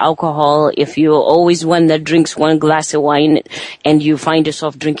that drink alcohol, if you're always one that drinks 1 glass of wine and you find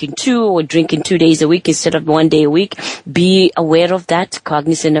yourself drinking 2 or drinking 2 days a week instead of 1 day a week, be aware of that,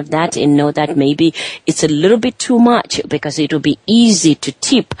 cognizant of that, and know that maybe it's a little bit too much because it will be easy to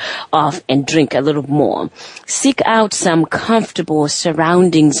tip off and drink a little more. Seek out some comfortable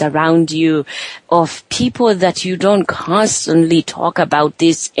surroundings around you of people that you don't constantly talk about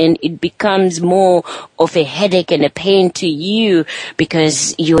this, and it becomes more of a headache and a pain to you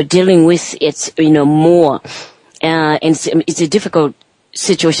because you're dealing with it, more. And it's a difficult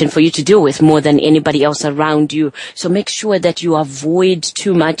situation for you to deal with more than anybody else around you. So make sure that you avoid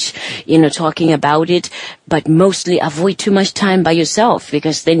too much, talking about it, but mostly avoid too much time by yourself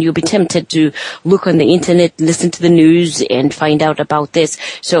because then you'll be tempted to look on the internet, listen to the news and find out about this.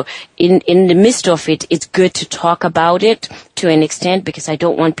 So in the midst of it, it's good to talk about it to an extent because I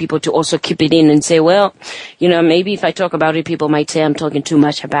don't want people to also keep it in and say, well, maybe if I talk about it, people might say I'm talking too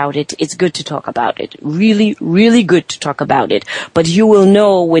much about it. It's good to talk about it. Really, really good to talk about it. But you will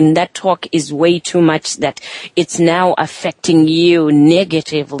know when that talk is way too much that it's now affecting you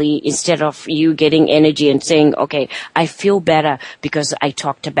negatively instead of you getting energy and saying, okay, I feel better because I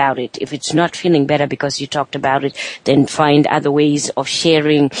talked about it. If it's not feeling better because you talked about it, then find other ways of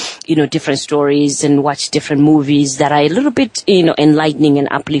sharing, different stories and watch different movies that are a little bit, enlightening and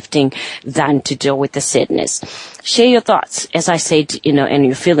uplifting than to deal with the sadness. Share your thoughts, as I said, and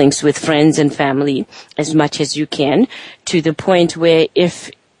your feelings with friends and family as much as you can, to the point where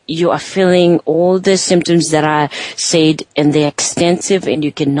if you are feeling all the symptoms that are said and they're extensive and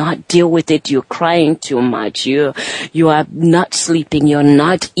you cannot deal with it, you're crying too much, you are not sleeping, you're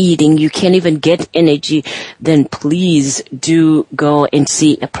not eating, you can't even get energy, then please do go and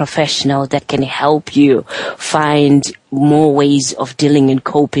see a professional that can help you find more ways of dealing and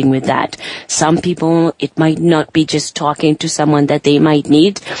coping with that. Some people, it might not be just talking to someone that they might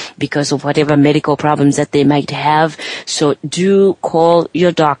need because of whatever medical problems that they might have. So do call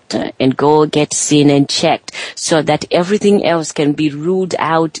your doctor and go get seen and checked so that everything else can be ruled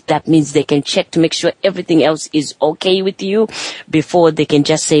out. That means they can check to make sure everything else is okay with you before they can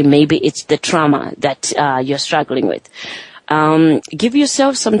just say maybe it's the trauma that you're struggling with. give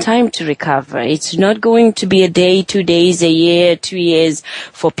yourself some time to recover. It's not going to be a day, 2 days, a year, 2 years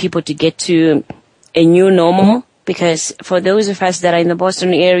for people to get to a new normal. Because for those of us that are in the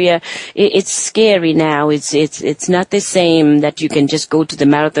Boston area, it's scary now. It's not the same that you can just go to the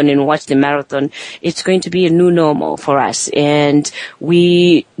marathon and watch the marathon. It's going to be a new normal for us. And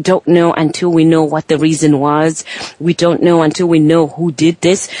we don't know until we know what the reason was. We don't know until we know who did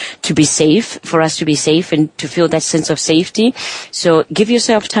this to be safe, for us to be safe and to feel that sense of safety. So give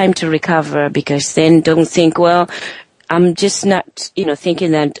yourself time to recover, because then don't think, well, I'm just not,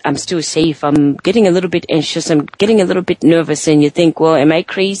 thinking that I'm still safe. I'm getting a little bit anxious. I'm getting a little bit nervous. And you think, well, am I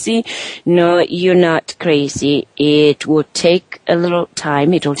crazy? No, you're not crazy. It will take a little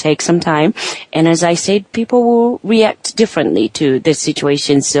time. It will take some time. And as I said, people will react differently to the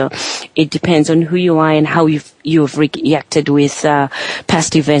situation. So it depends on who you are and how you've reacted with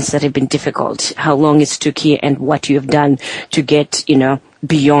past events that have been difficult, how long it took you and what you have done to get,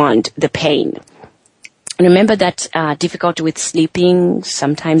 beyond the pain. Remember that difficulty with sleeping,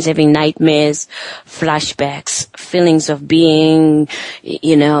 sometimes having nightmares, flashbacks, feelings of being,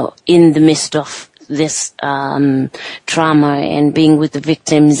 in the midst of this trauma and being with the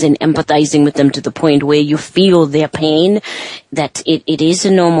victims and empathizing with them to the point where you feel their pain, that it is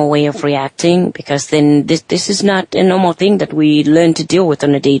a normal way of reacting, because then this is not a normal thing that we learn to deal with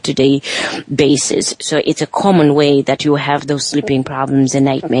on a day-to-day basis. So it's a common way that you have those sleeping problems and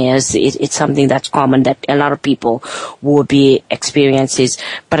nightmares. It's something that's common that a lot of people will be experiences.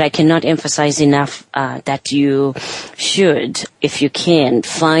 But I cannot emphasize enough that you should, if you can,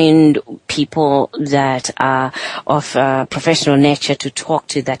 find people that are of professional nature to talk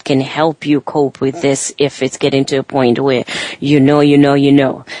to that can help you cope with this if it's getting to a point where you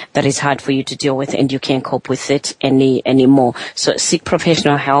know that it's hard for you to deal with and you can't cope with it anymore. So seek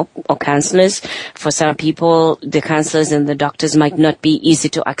professional help or counselors. For some people, the counselors and the doctors might not be easy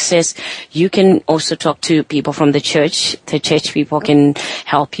to access. You can also talk to people from the church. The church people can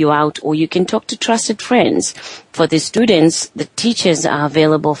help you out, or you can talk to trusted friends. For the students, the teachers are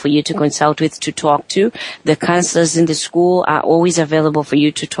available for you to consult with, to talk to. The counselors in the school are always available for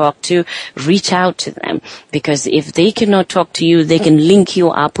you to talk to. Reach out to them, because if they cannot talk to you, they can link you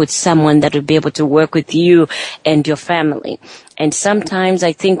up with someone that will be able to work with you and your family. And sometimes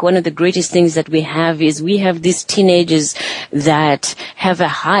I think one of the greatest things that we have is we have these teenagers that have a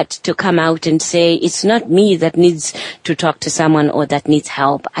heart to come out and say, it's not me that needs to talk to someone or that needs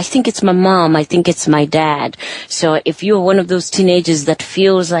help. I think it's my mom. I think it's my dad. So if you're one of those teenagers that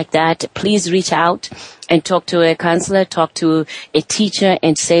feels like that, please reach out and talk to a counselor, talk to a teacher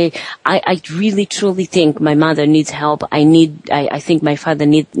and say, I really truly think my mother needs help. I think my father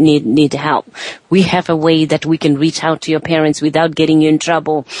need help. We have a way that we can reach out to your parents without getting you in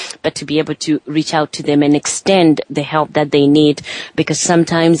trouble, but to be able to reach out to them and extend the help that they need, because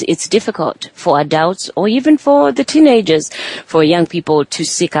sometimes it's difficult for adults or even for the teenagers, for young people to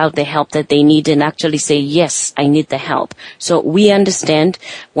seek out the help that they need and actually say, yes, I need the help. So we understand.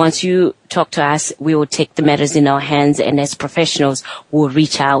 Once you talk to us, we will take the matters in our hands, and as professionals, we'll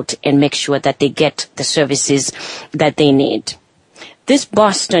reach out and make sure that they get the services that they need. This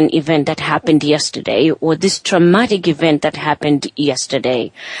Boston event that happened yesterday, or this traumatic event that happened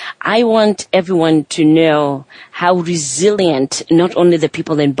yesterday, I want everyone to know how resilient not only the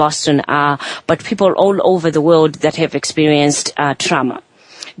people in Boston are, but people all over the world that have experienced trauma.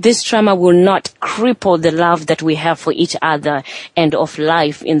 This trauma will not cripple the love that we have for each other and of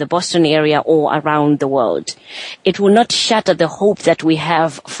life in the Boston area or around the world. It will not shatter the hope that we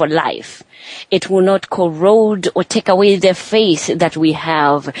have for life. It will not corrode or take away the faith that we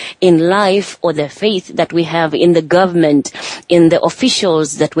have in life or the faith that we have in the government, in the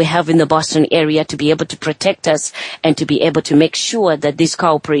officials that we have in the Boston area to be able to protect us and to be able to make sure that this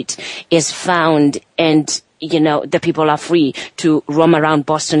culprit is found and the people are free to roam around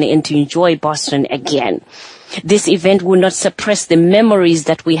Boston and to enjoy Boston again. This event will not suppress the memories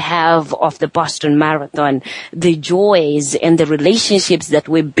that we have of the Boston Marathon, the joys and the relationships that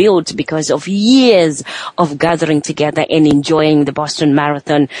we built because of years of gathering together and enjoying the Boston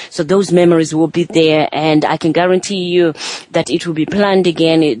Marathon. So those memories will be there, and I can guarantee you that it will be planned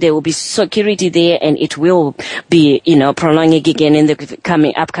again. There will be security there, and it will be, prolonging again in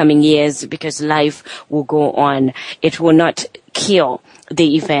the upcoming years, because life will go on. It will not kill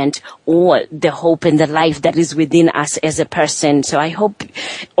the event or the hope and the life that is within us as a person. So I hope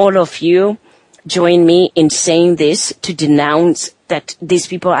all of you join me in saying this, to denounce that these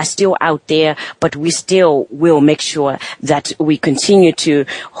people are still out there, but we still will make sure that we continue to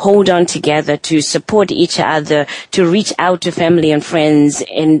hold on together, to support each other, to reach out to family and friends.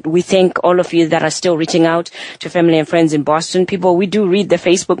 And we thank all of you that are still reaching out to family and friends in Boston. People, we do read the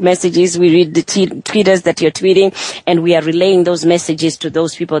Facebook messages, we read the tweeters that you're tweeting, and we are relaying those messages to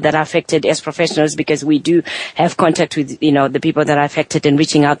those people that are affected as professionals, because we do have contact with, the people that are affected, and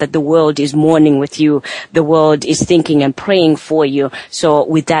reaching out that the world is mourning with you. The world is thinking and praying for you. So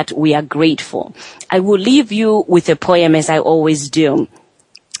with that, we are grateful. I will leave you with a poem, as I always do.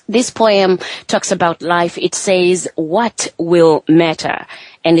 This poem talks about life. It says, "What will matter?"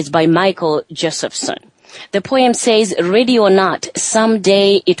 And it's by Michael Josephson. The poem says, "Ready or not,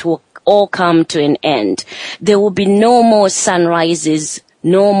 someday it will all come to an end. There will be no more sunrises,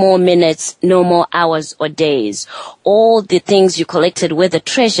 no more minutes, no more hours or days. All the things you collected, whether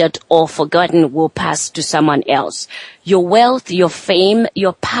treasured or forgotten, will pass to someone else. Your wealth, your fame,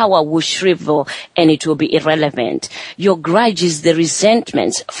 your power will shrivel, and it will be irrelevant. Your grudges, the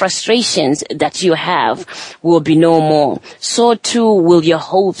resentments, frustrations that you have will be no more. So too will your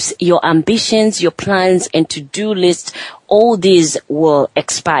hopes, your ambitions, your plans, and to-do lists. All these will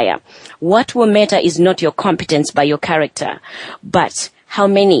expire. What will matter is not your competence, but your character. But how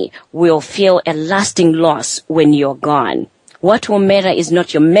many will feel a lasting loss when you're gone? What will matter is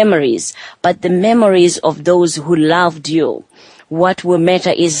not your memories, but the memories of those who loved you. What will matter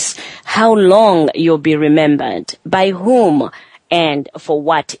is how long you'll be remembered, by whom, and for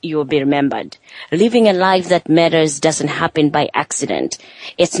what you'll be remembered. Living a life that matters doesn't happen by accident.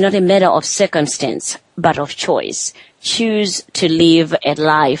 It's not a matter of circumstance, but of choice. Choose to live a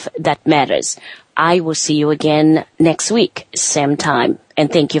life that matters. I will see you again next week, same time, and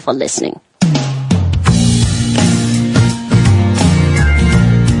thank you for listening.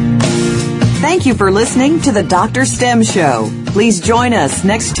 Thank you for listening to the DrStem Show. Please join us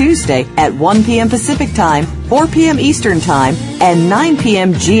next Tuesday at 1 p.m. Pacific Time, 4 p.m. Eastern Time, and 9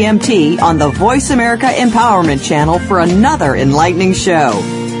 p.m. GMT on the Voice America Empowerment Channel for another enlightening show.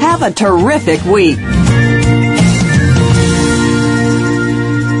 Have a terrific week.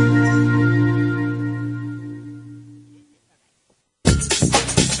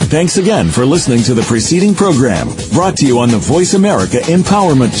 Thanks again for listening to the preceding program, brought to you on the Voice America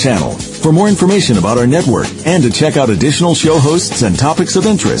Empowerment Channel. For more information about our network and to check out additional show hosts and topics of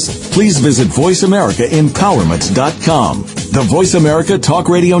interest, please visit voiceamericaempowerment.com. The Voice America Talk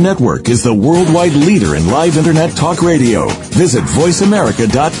Radio Network is the worldwide leader in live Internet talk radio. Visit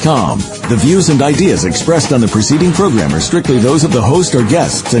voiceamerica.com. The views and ideas expressed on the preceding program are strictly those of the host or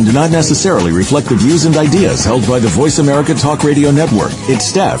guests and do not necessarily reflect the views and ideas held by the Voice America Talk Radio Network, its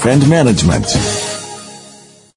staff, and management.